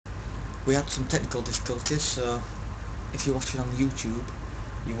we had some technical difficulties, so if you're watching on YouTube,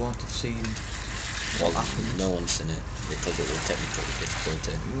 you won't have seen what happened. No one's seen it because it was technical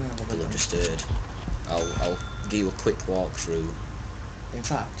difficulty. Yeah, People have just heard. I'll give you a quick walkthrough. In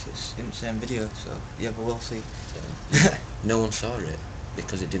fact, it's in the same video, so yeah, but we'll see. So, no one saw it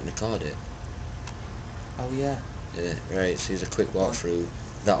because it didn't record it. Oh yeah. Yeah, right, so here's a quick walkthrough.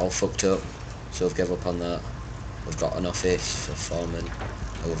 That all fucked up, so we've given up on that. We've got an office for foreman,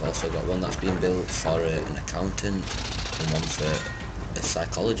 and we've also got one that's being built for an accountant, and one for a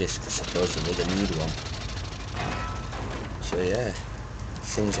psychologist, because supposedly they need one. So yeah,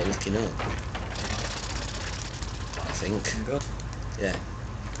 things are looking up, I think. Good. Yeah.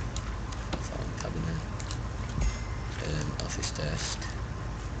 Phone cabinet. Office desk.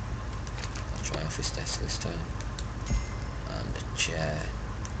 I'll try office desk this time. And a chair.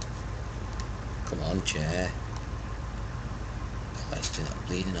 Come on, chair. Let's do that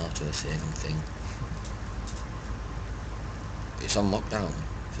bleeding auto-saving thing. It's on lockdown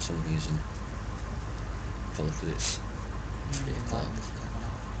for some reason. Probably because it's 3 o'clock.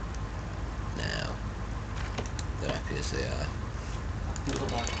 Now, they're happy as they are.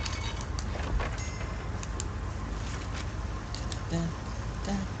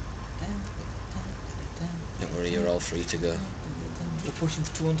 Don't worry, you're all free to go. We're pushing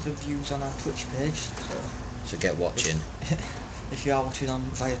for 200 views on our Twitch page, So get watching. if you are watching on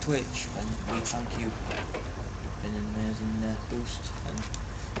via Twitch, then we thank you. It's been an amazing boost, and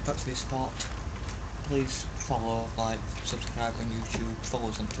thanks for your support. Please follow, like, subscribe on YouTube, follow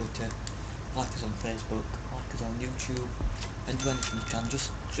us on Twitter, like us on Facebook, like us on YouTube, and do anything you can,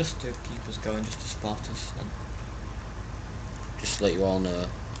 just to keep us going, just to support us. And Just to let you all know,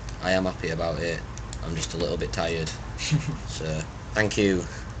 I am happy about it. I'm just a little bit tired. So, thank you.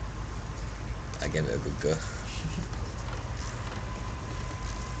 I gave it a good go.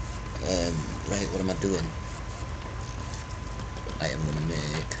 Right, what am I doing? I am going to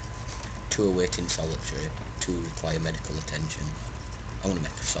make 2 awaiting solitary, 2 require medical attention. I want to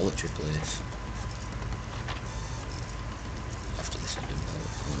make a solitary place. After this has been built,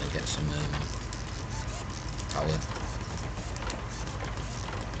 I'm going to get some power.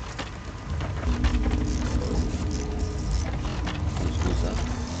 Who's that?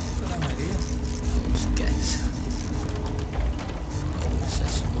 I have no idea. I'll just guess. Oh, it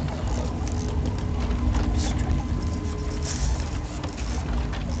says someone down the street.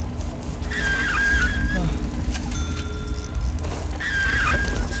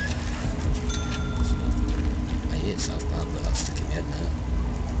 I hate South Park, but that's sticking my head now.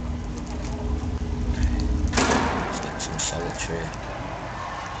 Let's get some solitary.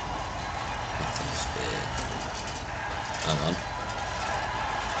 Nothing's big. Hang on.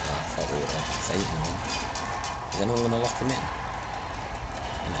 I thought we were fainting one. Is anyone going to lock him in?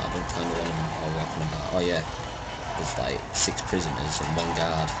 No, I don't kind of want them all walking about. Oh yeah, there's like 6 prisoners and 1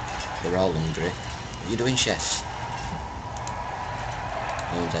 guard. They're all hungry. What are you doing, chefs?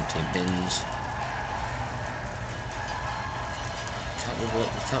 No one's emptying bins. You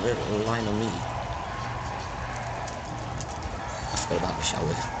can't really rely on me. I forgot about the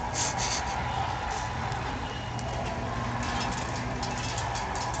shower.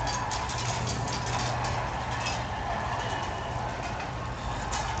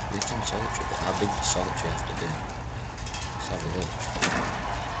 We've done solitary, but how big does solitary have to be? Let's have a look.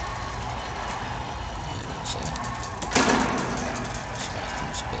 Yeah, that's it. So I can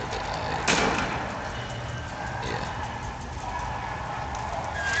just put a bit like... Yeah.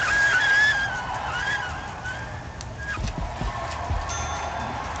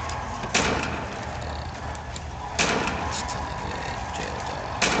 It's kind of a jail door.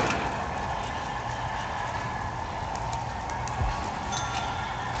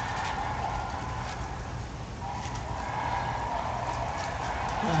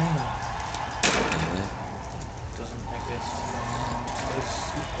 Anyway. Doesn't exist.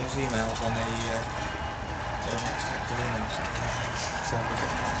 There's emails on the unexpected emails. So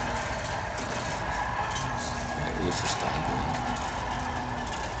Right, who's this guy going?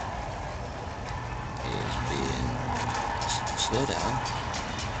 He's being... Slow down.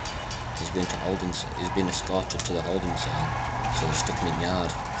 He's been escorted to the holding cell, so they're stuck him in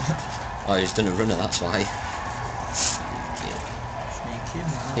yard. Oh, he's done a runner, that's why. sneaky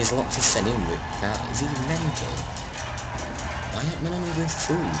man. He's locked his son in with cat. Is he mental? Why aren't men hungry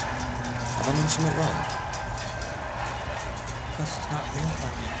for food? Have I done something wrong? Because it's not real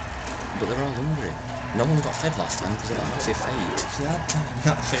time. But they're all hungry. No one got fed last time because of that massive fight. See, I'd tell him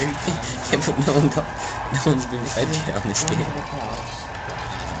not food. Yeah, but no one's been fed yet on this game. I don't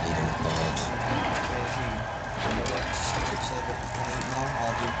need a report.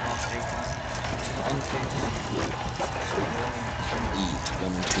 Or do more 3 times. anything. Eat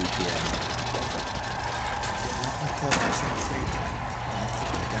 1 and 2 p.m. Some fruit.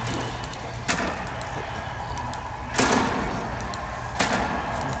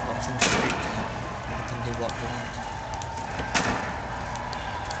 Some fruit. We can do what we want.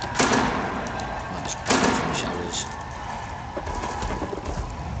 Might just put in some showers.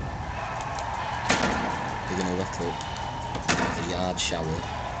 We're gonna wake up, have a yard shower,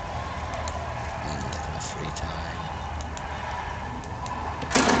 and have a free time.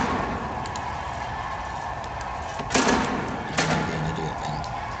 And I'm gonna do it then.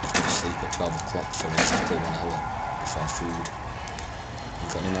 Go to sleep at 12 o'clock for exactly 1 hour before food. You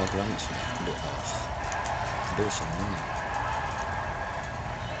got any more grants? I can do it off. I can do some money.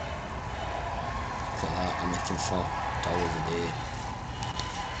 Look at that, I'm making $4 a day.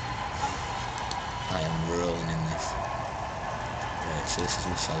 I am rolling in this. Right, so this is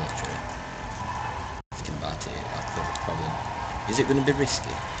in solitary. If you can bat it, that could have a problem. Is it going to be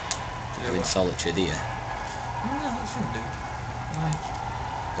risky? You're in solitary, do you? No, it shouldn't do. Right.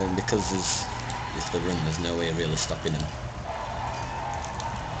 Because if they run, there's no way of really stopping them.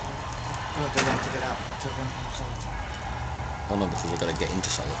 Well, they want to get out to run from solitary. Oh no, because we've got to get into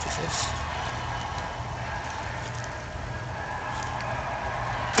solitary first.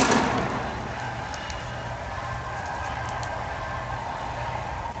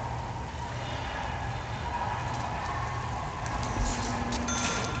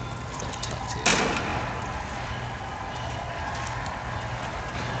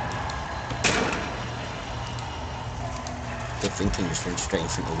 Good thinking, just run straight in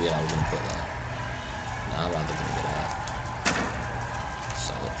front of the wheel. I was going to put that. Nah, I'm rather going to get out.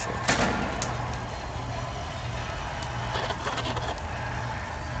 Solitary.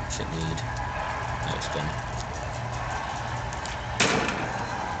 What's it need? No, it's done.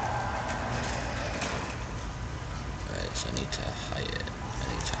 Right, so I need to hire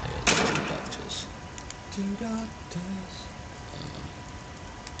these 2 doctors. 2 doctors.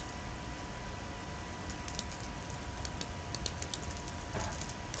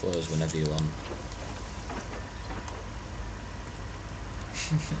 Close whenever you want.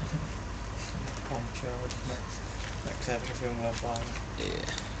 Poncho makes everything worthwhile.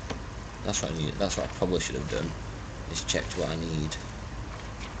 Yeah. That's what I need. That's what I probably should have done. Is checked what I need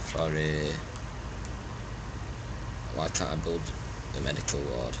for a. Why can't I build the medical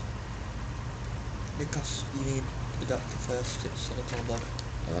ward? Because you need the doctor first, it's a little bug.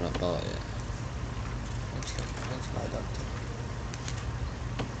 Have I not bought it? Once you buy a doctor.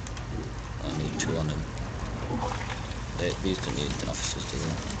 I need 2 on them. These don't need officers, do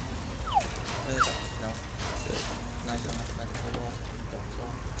they? No. Good. Now you don't have medical ward.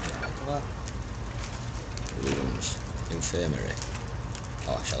 Doctor Rooms. Infirmary.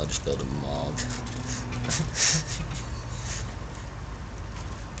 Oh, shall I just build a morgue?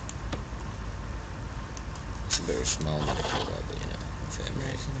 It's a very small medical ward, but you know,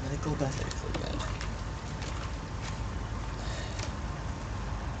 infirmary. Yes, in the medical bed. Medical bed.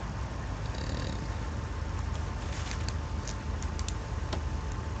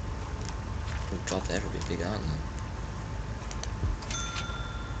 Oh god, they're a bit big, aren't they?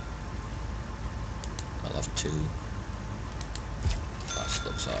 I'll have 2. That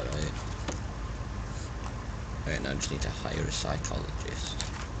looks alright. Right, now I just need to hire a psychologist.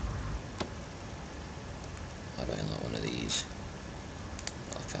 How do I unlock one of these?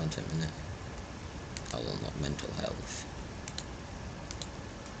 Oh, I can't in a minute. I'll unlock mental health.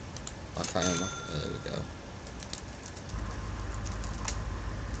 I can't unlock it. Oh, there we go.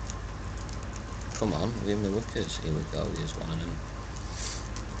 Come on, give me workers. Here we go, here's one of them.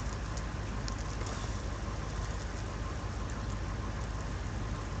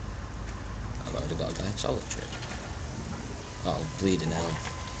 I've already got a guy in solitary. Oh, bleeding hell.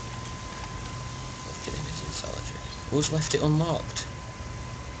 Look at him, he's in solitary. Who's left it unlocked?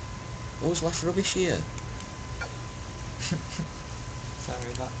 Who's left rubbish here?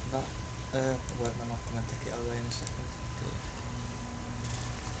 Sorry, that workman off and take it away in a second. Good.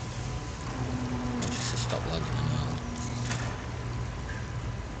 Just to stop lagging and all.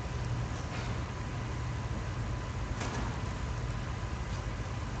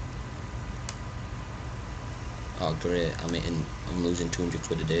 Oh great, I'm losing 200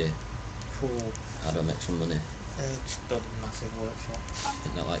 quid a day. Cool. How do I make some money? Just build a massive workshop.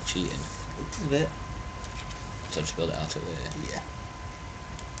 Isn't that like cheating? A bit. So just build it out of it. Yeah.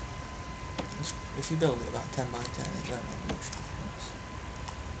 If you build it about 10 by 10, it won't make much difference.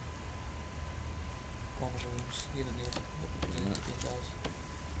 One of rooms, you don't need it, but you need to be indoors.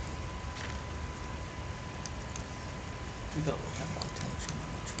 If you build it 10 by 10, it shouldn't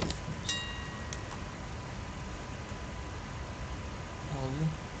make much difference.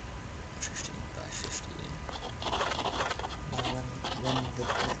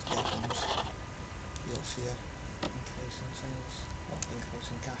 sales. I don't think I was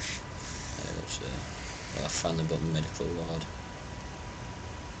in cash. Well, I finally bought my medical award.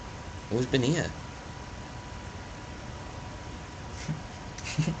 Who's been here?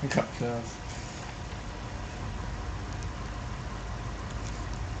 Got yours.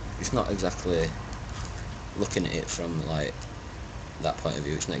 It's not exactly, looking at it from like that point of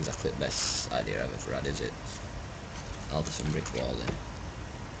view, it's not exactly the best idea I've ever had, is it? I'll do some brick walling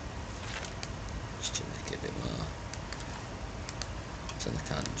just to make it a bit more, so I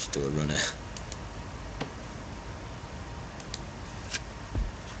can't just do a runner.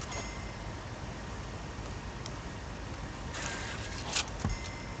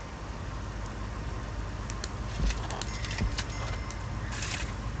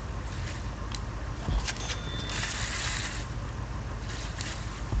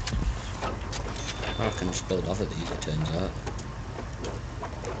 I can just build off of these, it turns out.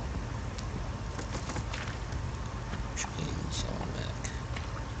 Chainsaw mech.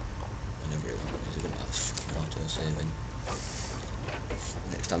 Whenever it is, it gonna have auto saving.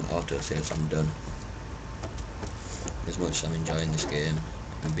 Next time it auto saves, I'm done. As much as I'm enjoying this game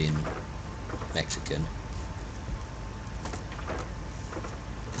and being Mexican,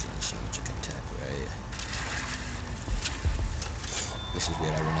 isn't so much I can take, right? This is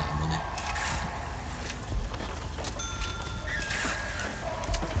where I run out of money.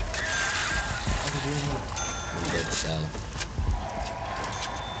 We go to sell.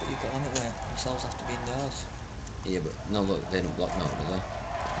 But you've got on it where the cells have to be indoors. Yeah, but no, look, they don't block now, do they?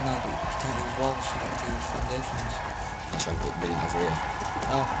 No, but you can't use walls, you can't use foundations. That's why I put building over here.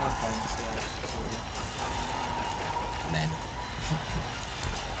 Oh, okay, so Men.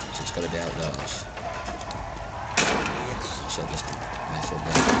 So it's got to be outdoors. yes. So just mess up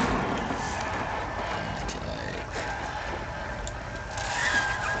there. Make it like...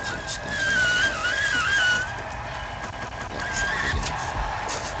 So it's not that should be big enough.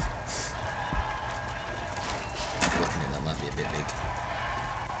 Looking at that might be a bit big.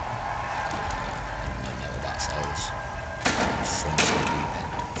 I don't know about cells. Front to the deep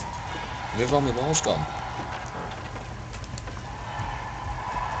end. Where have all my walls gone?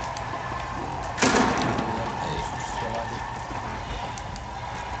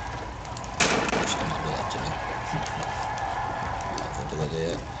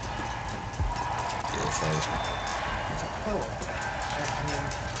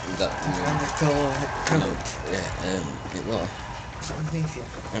 It was.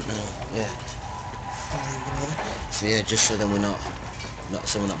 Yeah. So yeah, just so then we're not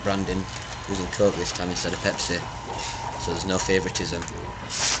branding using Coke this time instead of Pepsi. So there's no favouritism.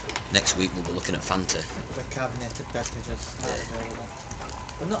 Next week we'll be looking at Fanta. The carbonated beverages are available.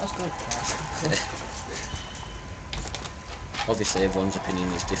 But not as good, right? Obviously everyone's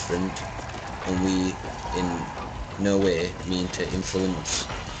opinion is different, and we in no way mean to influence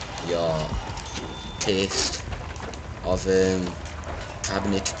your taste of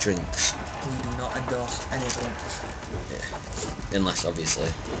carbonated drinks. We do not endorse any drinks. Yeah. Unless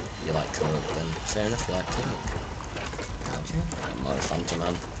obviously you like Coke, then fair enough, you like Coke. I'm not a Fanta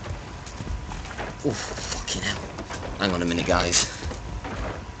man. Ooh, fucking hell. Hang on a minute, guys.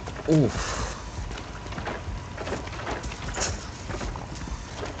 Ooh.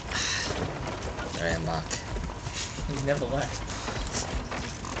 There I am back. You never left.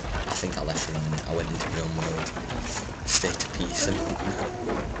 I think I left for a minute. I went into my own world. State of peace. And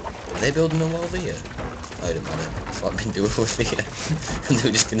are they building a wall here? I don't matter. That's what I've been doing with here. And they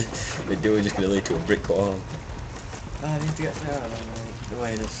were just gonna lead to a brick wall. I need to get there.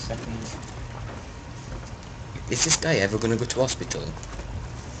 Wait a second. Is this guy ever gonna go to hospital?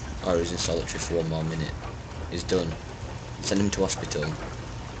 Or is he solitary for one more minute? He's done. Send him to hospital.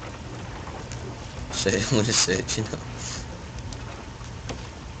 So I'm gonna search, you know.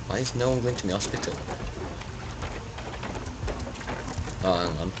 Why is no one going to the hospital? Oh,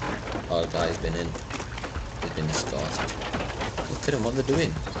 hang on. Oh, the guy's been in. He's been escorted. Look at them, what they're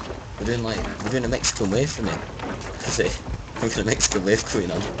doing. They're doing a Mexican wave for me. See? We've got a Mexican wave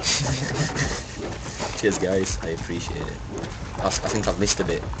going on. Cheers, guys. I appreciate it. I think I've missed a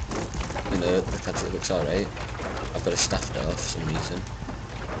bit. You know, it looks alright. I've got it staffed off for some reason.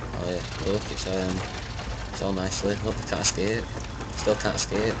 Oh yeah, look, it's all nicely. Look, I can't escape. Still can't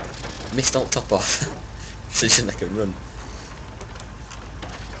escape. Missed all top off. So just make a run.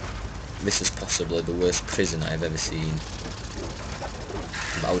 This is possibly the worst prison I've ever seen.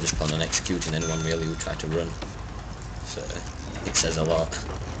 But I would just plan on executing anyone really who tried to run. So it says a lot.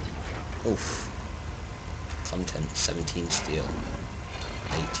 Oof. Content 17 steel,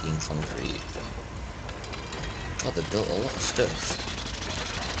 18 concrete. God, they've built a lot of stuff.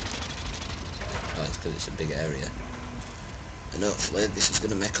 Oh, it's because it's a big area. And hopefully this is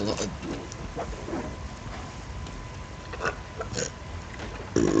going to make a lot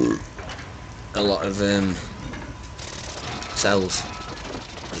of cells.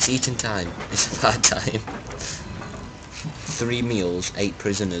 It's eating time. It's a bad time. 3 meals, 8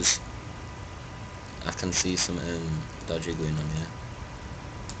 prisoners. I can see some dodgy going on here.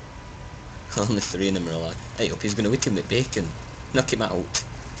 Only 3 of them are alive. Hey up, he's going to hit him with bacon. Knock him out.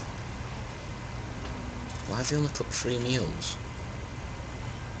 Why have they only cooked 3 meals?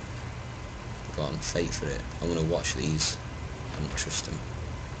 Go on, fight for it. I'm going to watch these. I don't trust them.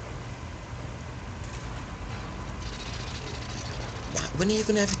 When are you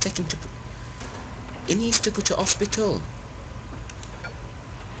going to ever take him to... He needs to go to hospital.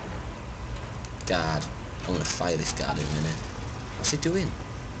 Guard. I'm going to fire this guard in a minute. What's he doing?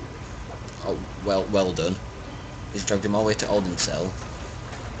 Oh, well done. He's dragged him all the way to holding cell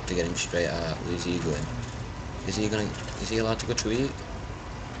to get him straight out. Where's he going? Is he allowed to go to eat?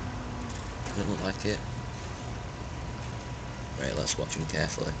 Doesn't look like it. Right, let's watch him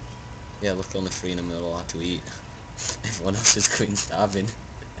carefully. Yeah, look, only 3 of them are allowed to eat. Everyone else is going starving.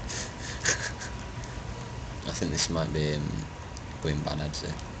 I think this might be going bad, I'd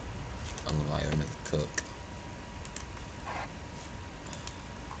say. I'm going to hire another cook.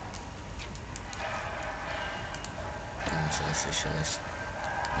 So officialist.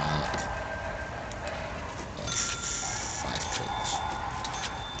 Mark. Off 5 cooks.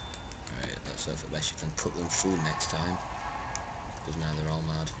 Right, let's hope at best you can cook them food next time. Because now they're all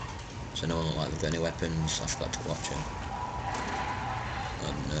mad. So no one look like they've got any weapons. I've got to watch him.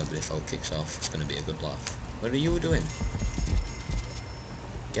 And but if all kicks off, it's going to be a good laugh. What are you doing?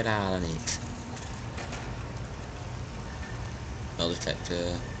 Get out on it. Metal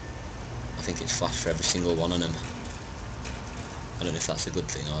detector. I think it's flashed for every single one on them. I don't know if that's a good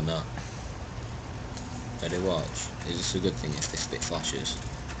thing or not. Ready, watch. Is this a good thing if this bit flashes?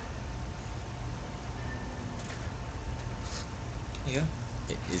 Yeah.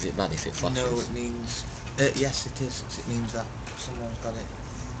 Is it bad if it flashes? No, it means... yes, it is. It means that someone's got it.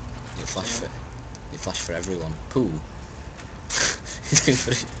 It flashed for everyone. Pooh. He's going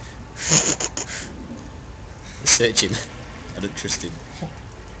for it. Search him. I don't trust him.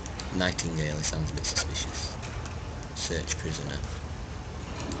 Nightingale, he sounds a bit suspicious. Search prisoner.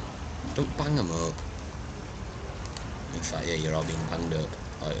 Don't bang them up. In fact, yeah, you're all being banged up.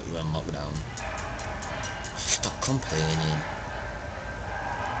 Or you're on lockdown. Stop complaining.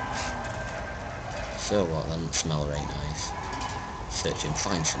 So what, that doesn't smell very nice. Search him,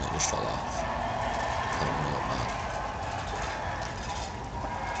 find something that just fell off. I don't know what that.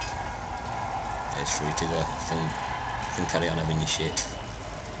 It's free to go. You can carry on having your shit.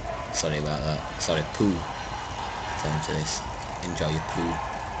 Sorry about that. Sorry, poo. Turn to this. Enjoy your poo.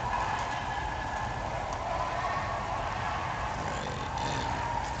 Right,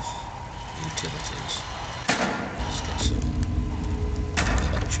 utilities. Let's get some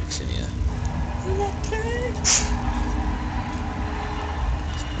electrics in here. Electrics!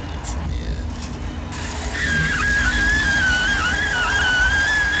 Let's put them from here.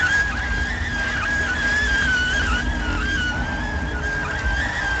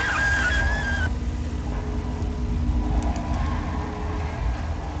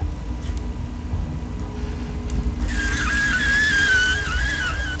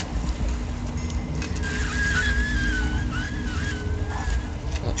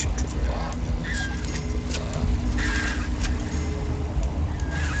 That should cover it up.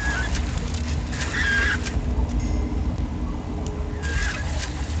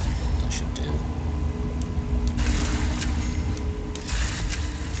 That should do.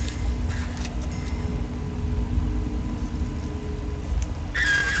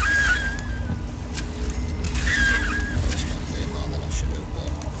 That's not way more than I should have,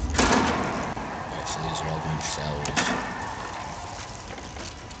 but... Right, so these are all going to be cells.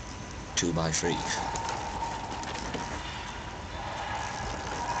 2x3s.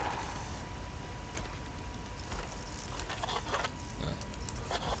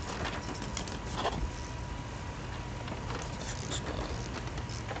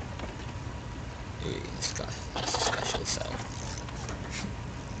 This guy, that's a special cell.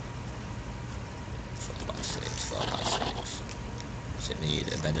 4x6, 4x6. Does it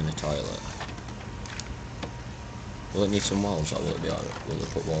need a bed and a toilet? Will it need some walls, or will it be alright? Will they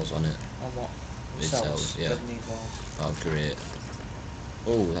put walls on it? On what? With cells, yeah. Doesn't need walls. Oh, great.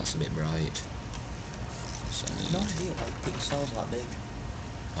 Oh, that's a bit bright. So No idea, like, big cells that big.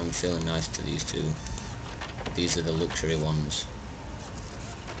 I'm feeling nice to these two. These are the luxury ones.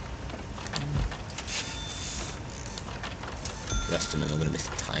 The rest of them are going to be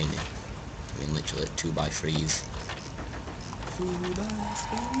tiny. I mean, literally 2x3s. Right,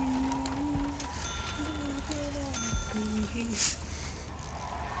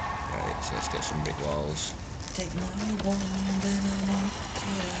 so let's get some brick walls. Take my wand and I'll make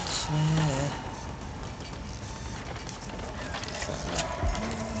it, I swear.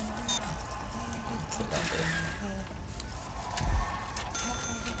 Put that bit.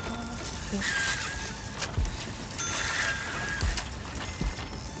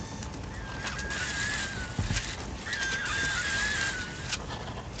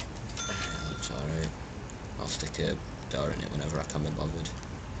 That's alright. I'll stick a door in it whenever I can be bothered.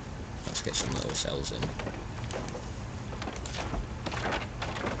 Let's get some little cells in.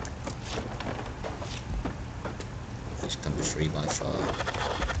 This can be 3 by 4.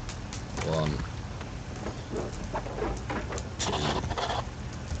 1, 2,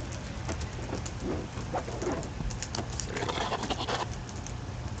 3,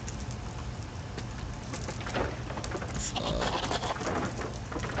 4, 5.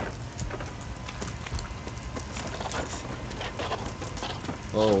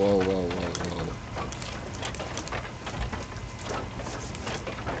 Whoa, whoa, whoa, whoa, whoa.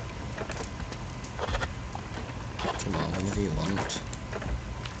 Come on, whenever you want.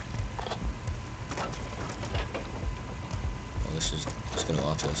 Well, it's going to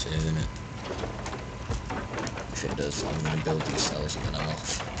auto-save, isn't it? If it does, I'm going to build these cells and then I'm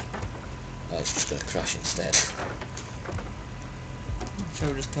off. Oh, it's just going to crash instead. Shall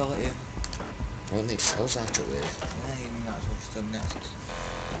we just call it here? I want these cells out of the way. Yeah, you might as well just done next.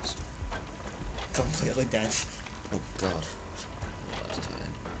 It's completely dead. Oh god. Last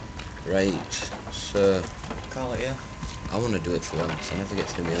time. Right, so Call it here. I want to do it for once. I never get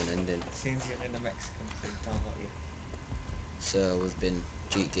to do my own ending. Seems you're in the Mexican thing, tell what you. So we've been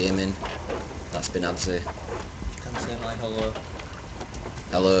Cheat Gaming. That's been Absy. Can say my hello.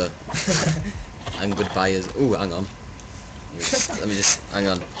 Hello. And goodbye as. Ooh, hang on. Let me just hang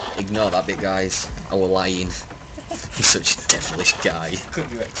on. Ignore that bit, guys. I was lying. I'm such a devilish guy.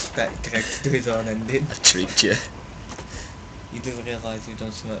 Could you expect Greg to do his own ending? I tricked you. You do realise you've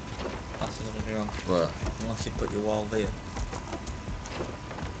done something absolutely wrong. What? Unless you put your wall there.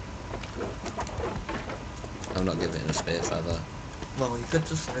 I'm not giving it a space either. Well, you could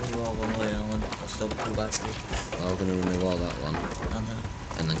just run your wall one way and I'll still be 2 by 3. Well, I'm going to remove all that one.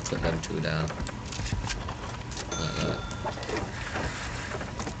 And then clip them 2 down. Like that.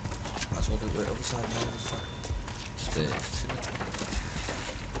 Might as well do it with the other side now. Space.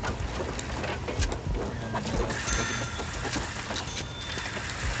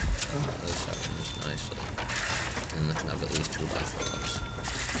 This happens nicely. And they can have at least 2 by 4s.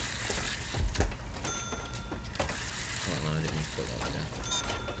 Oh no, I didn't mean to put that there.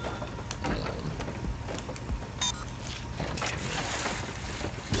 Yeah, that one.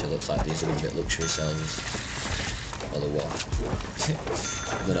 So it looks like these are a bit luxury cells. Or the what?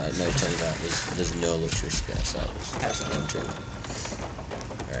 But no, it turns out there's no luxury scale cells. That's one too.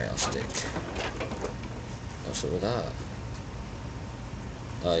 Alright, I'll stick. What's up with that?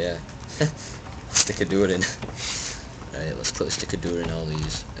 Oh yeah. I'll stick a door in. Right, let's stick a door in all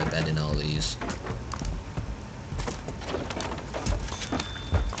these, a bed in all these.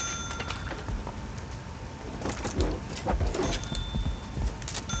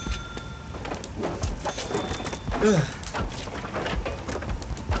 Ugh.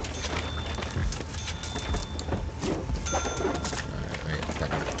 Right,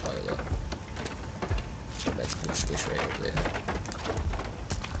 bed in the toilet. So bed's gonna squish right up there.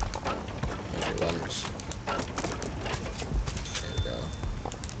 If it wants. There we go.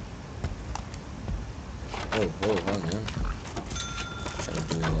 Oh, whoa, hang on. Trying to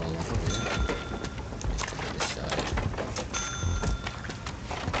do it all off here. Let's come to this side.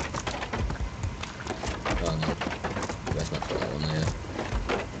 Oh no. Let's not put that one there.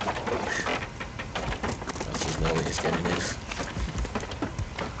 That's just no way it's getting in.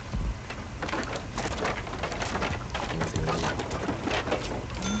 Nothing really.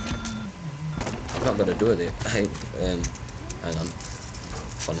 I've not got to do with it. Hang on.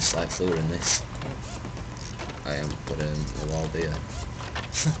 Find a slight fluid in this. I am put a wall there.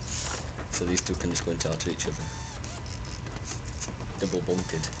 So these two can just go and talk to each other. Double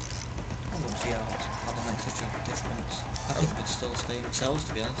bunkered. I don't see how that makes such a difference. I think we'd still stay in cells,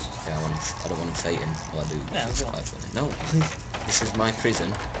 to be honest. Yeah, I don't want them fighting. Well, I do. Yeah, It's go on. quite funny. No, this is my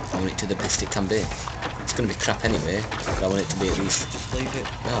prison. I want it to the best it can be. It's going to be crap anyway, but I want it to be at least. Just leave it.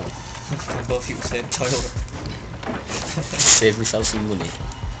 No, Both use the same toilet. save myself some money.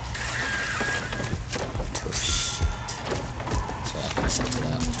 Tush. So I can set to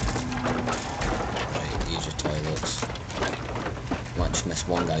that. Right, use your toilets. Might just mess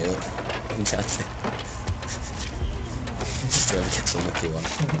one guy up. Exactly. Just trying to get some lucky one.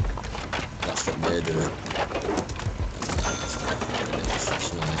 That's got murderer.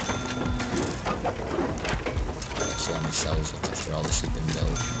 Professionally. Let's see how many cells after all this has been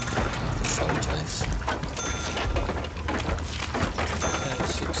built. I can forward to this.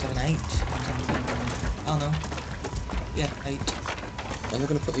 6, 7, 8. Oh no. Yeah, 8. When are we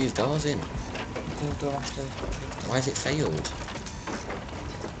going to put these doors in? The door after. Why has it failed?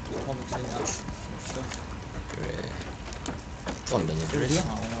 Probably clean that stuff. Great. One deliveries. Yeah, I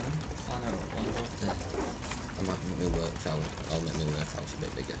know one. I might make my workhouse. I'll make my workhouse a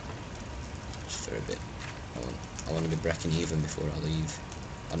bit bigger. Just for a bit. I want to be breaking even before I leave.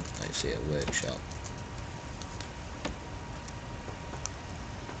 I see a workshop.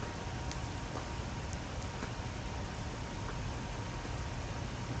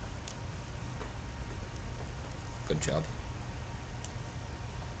 Good job.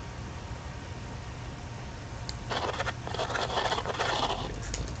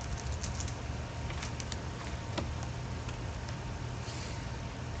 Beautiful.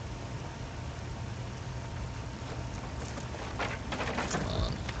 Come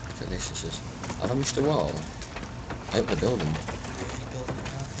on, look at this. This is. Have I missed a wall? I hope the building.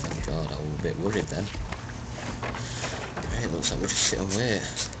 Thank God, I was a bit worried then. Right, looks like we'll just sit and wait.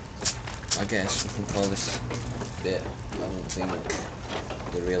 I guess we can call this bit. I don't think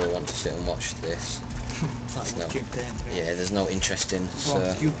we really want to sit and watch this. Yeah, there's no interest in. So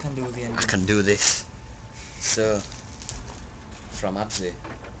well, you can do the ending. I can do this. So, from Adzi.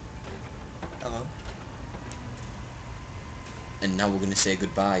 Hello. And now we're going to say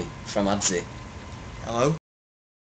goodbye from Adzi. Hello.